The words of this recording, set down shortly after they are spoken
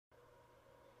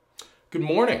Good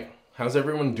morning. How's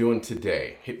everyone doing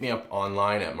today? Hit me up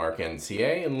online at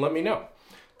MarkNCA and let me know.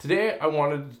 Today I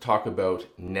wanted to talk about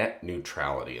net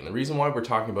neutrality. And the reason why we're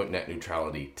talking about net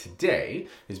neutrality today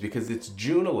is because it's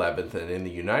June 11th, and in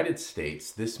the United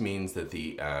States, this means that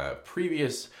the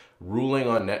previous ruling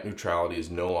on net neutrality is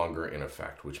no longer in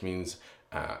effect, which means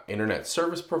internet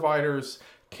service providers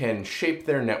can shape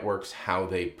their networks how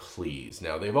they please.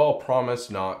 Now, they've all promised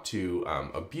not to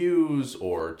abuse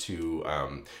or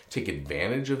to take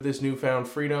advantage of this newfound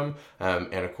freedom.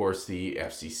 And of course, the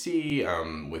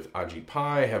FCC with Ajit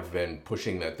Pai have been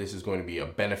pushing that this is going to be a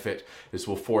benefit. This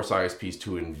will force ISPs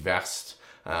to invest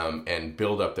and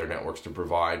build up their networks to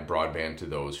provide broadband to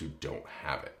those who don't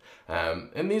have it.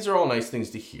 And these are all nice things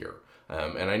to hear.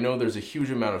 And I know there's a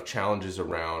huge amount of challenges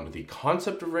around the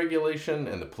concept of regulation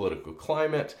and the political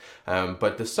climate,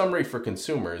 but the summary for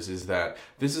consumers is that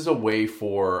this is a way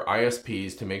for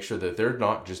ISPs to make sure that they're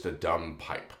not just a dumb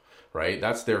pipe. Right?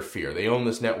 That's their fear. They own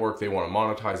this network. They want to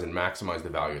monetize and maximize the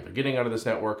value they're getting out of this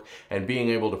network, and being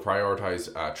able to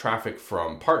prioritize traffic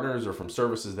from partners or from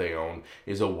services they own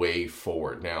is a way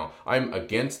forward. Now, I'm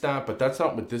against that, but that's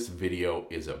not what this video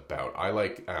is about. I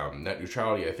like net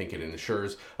neutrality. I think it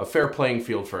ensures a fair playing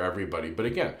field for everybody. But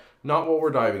again, not what we're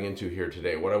diving into here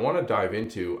today. What I want to dive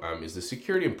into is the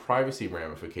security and privacy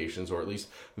ramifications, or at least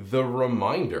the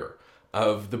reminder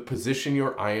of the position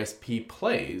your ISP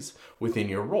plays within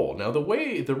your role. Now, the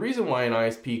reason why an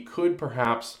ISP could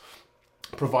perhaps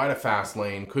provide a fast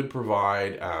lane, could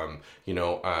provide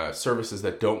services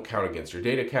that don't count against your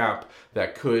data cap,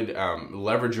 that could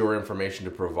leverage your information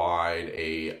to provide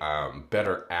a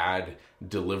better ad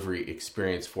delivery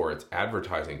experience for its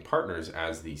advertising partners,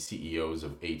 as the CEOs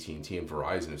of AT&T and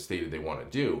Verizon have stated they want to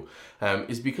do,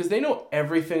 is because they know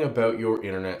everything about your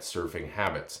internet surfing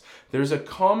habits. There's a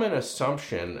common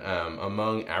assumption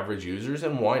among average users,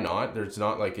 and why not? There's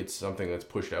not like it's something that's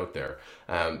pushed out there,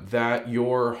 that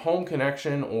your home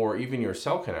connection or even your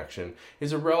cell connection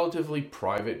is a relatively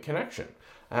private connection.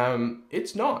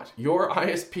 It's not. Your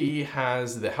ISP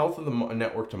has the health of the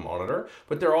network to monitor,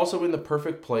 but they're also in the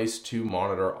perfect place to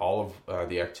monitor all of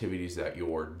the activities that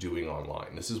you're doing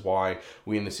online. This is why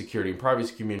we in the security and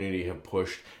privacy community have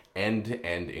pushed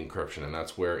end-to-end encryption, and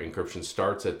that's where encryption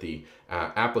starts at the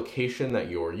application that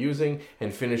you're using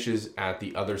and finishes at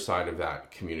the other side of that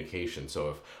communication. So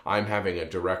if I'm having a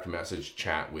direct message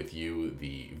chat with you,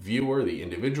 the viewer, the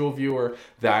individual viewer,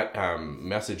 that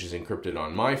message is encrypted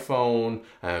on my phone.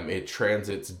 It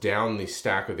transits down the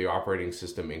stack of the operating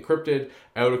system encrypted,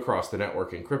 out across the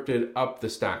network encrypted, up the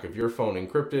stack of your phone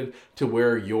encrypted, to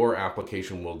where your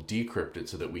application will decrypt it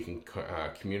so that we can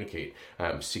communicate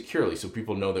securely. So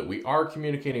people know that we are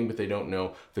communicating, but they don't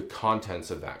know the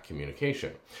contents of that communication.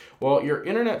 Well, your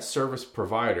internet service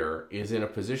provider is in a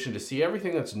position to see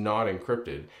everything that's not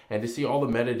encrypted and to see all the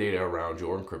metadata around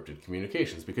your encrypted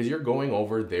communications, because you're going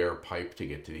over their pipe to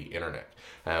get to the internet.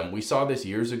 We saw this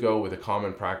years ago with a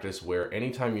common practice where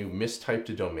anytime you mistyped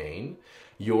a domain,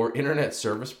 your internet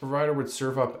service provider would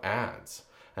serve up ads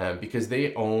because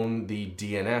they own the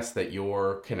DNS that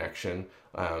your connection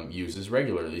uses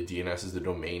regularly. DNS is the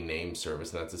domain name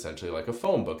service, and that's essentially like a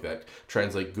phone book that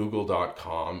translates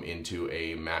google.com into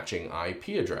a matching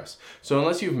IP address. So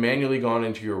unless you've manually gone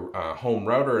into your home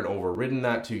router and overridden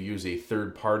that to use a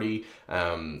third-party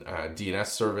DNS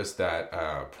service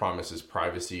that promises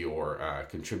privacy or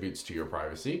contributes to your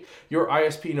privacy, your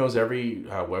ISP knows every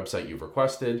website you've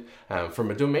requested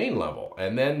from a domain level,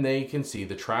 and then they can see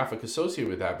the traffic associated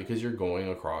with that because you're going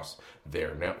across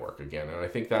their network again. And I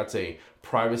think that's a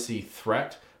privacy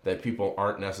threat that people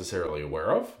aren't necessarily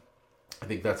aware of. I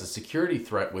think that's a security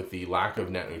threat with the lack of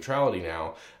net neutrality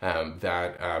now,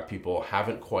 that people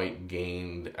haven't quite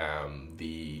gained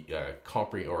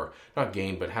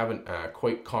haven't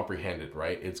quite comprehended,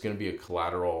 right? It's going to be a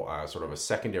collateral, sort of a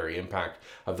secondary impact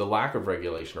of the lack of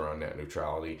regulation around net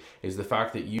neutrality, is the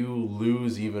fact that you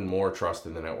lose even more trust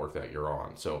in the network that you're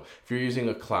on. So if you're using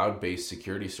a cloud-based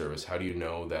security service, how do you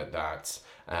know that that's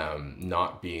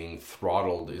not being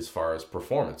throttled as far as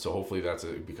performance? So hopefully that's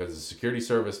because the security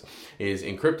service is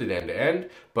encrypted end-to-end,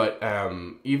 but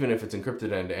even if it's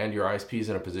encrypted end-to-end, your ISP is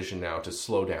in a position now to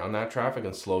slow down that traffic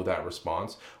and slow that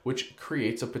response, which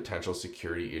creates a potential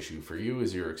security issue for you,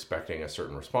 as you're expecting a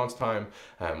certain response time,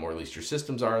 or at least your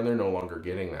systems are, and they're no longer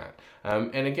getting that.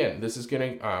 And again, this is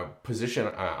going to position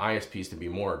ISPs to be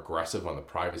more aggressive on the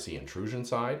privacy intrusion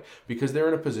side, because they're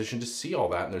in a position to see all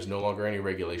that, and there's no longer any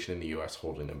regulation in the US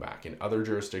holding them back. In other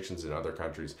jurisdictions, in other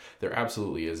countries, there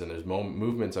absolutely is, and there's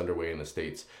movements underway in the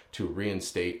states to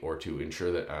reinstate or to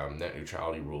ensure that net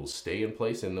neutrality rules stay in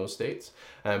place in those states.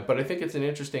 But I think it's an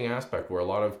interesting aspect where a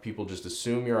lot of people just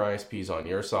assume your ISPs on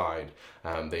your side.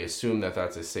 They assume that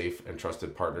that's a safe and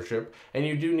trusted partnership, and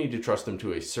you do need to trust them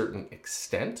to a certain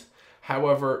extent.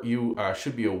 However, you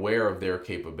should be aware of their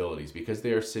capabilities because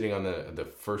they are sitting on the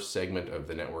first segment of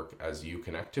the network as you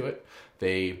connect to it.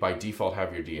 They by default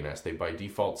have your DNS. They by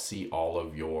default see all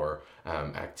of your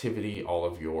activity, all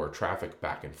of your traffic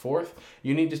back and forth.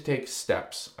 You need to take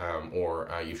steps, or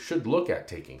you should look at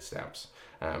taking steps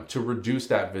to reduce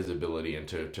that visibility and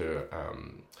to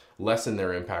lessen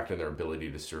their impact and their ability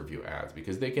to serve you ads,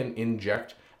 because they can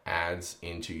inject ads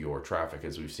into your traffic,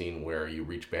 as we've seen where you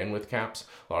reach bandwidth caps.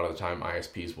 A lot of the time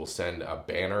ISPs will send a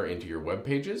banner into your web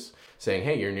pages saying,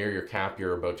 hey, you're near your cap,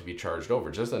 you're about to be charged over.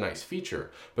 Just a nice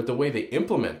feature, but the way they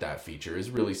implement that feature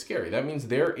is really scary. That means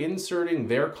they're inserting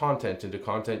their content into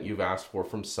content you've asked for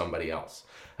from somebody else.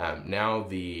 Now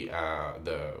the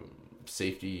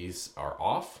safeties are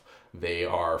off. They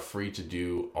are free to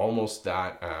do almost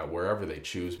that wherever they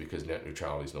choose, because net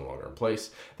neutrality is no longer in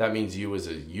place. That means you as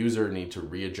a user need to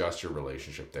readjust your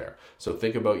relationship there. So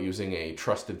think about using a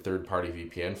trusted third-party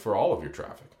VPN for all of your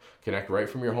traffic. Connect right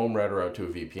from your home router out to a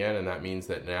VPN, and that means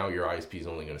that now your ISP is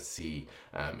only going to see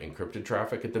encrypted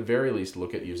traffic. At the very least,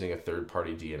 look at using a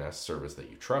third-party DNS service that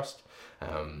you trust.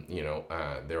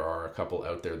 There are a couple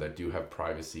out there that do have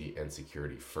privacy and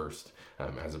security first,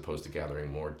 as opposed to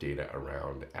gathering more data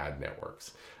around ad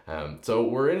networks. So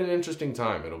we're in an interesting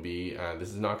time. It'll be this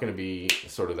is not going to be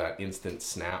sort of that instant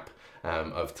snap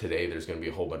of today. There's going to be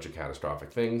a whole bunch of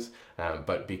catastrophic things,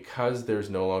 but because there's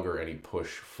no longer any push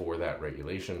for that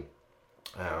regulation,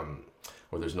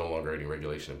 or there's no longer any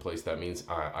regulation in place, that means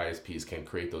ISPs can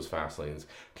create those fast lanes,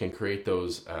 can create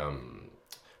those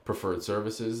preferred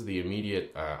services. The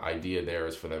immediate idea there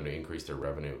is for them to increase their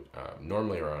revenue,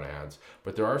 normally around ads,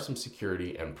 but there are some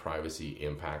security and privacy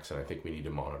impacts, and I think we need to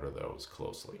monitor those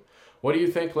closely. What do you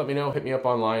think? Let me know. Hit me up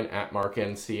online at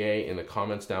marknca in the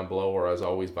comments down below, or as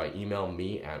always by email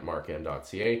me at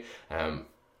markn.ca.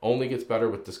 Only gets better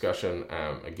with discussion.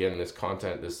 Again,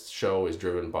 this show is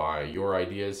driven by your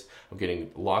ideas. I'm getting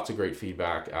lots of great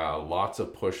feedback, lots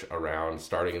of push around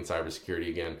starting in cybersecurity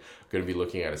again. I'm going to be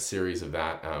looking at a series of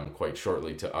that quite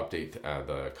shortly to update.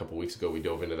 A couple weeks ago, we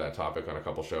dove into that topic on a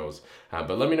couple shows.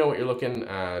 But let me know what you're looking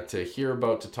to hear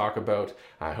about, to talk about.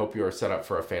 I hope you are set up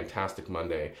for a fantastic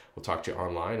Monday. We'll talk to you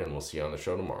online, and we'll see you on the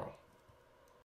show tomorrow.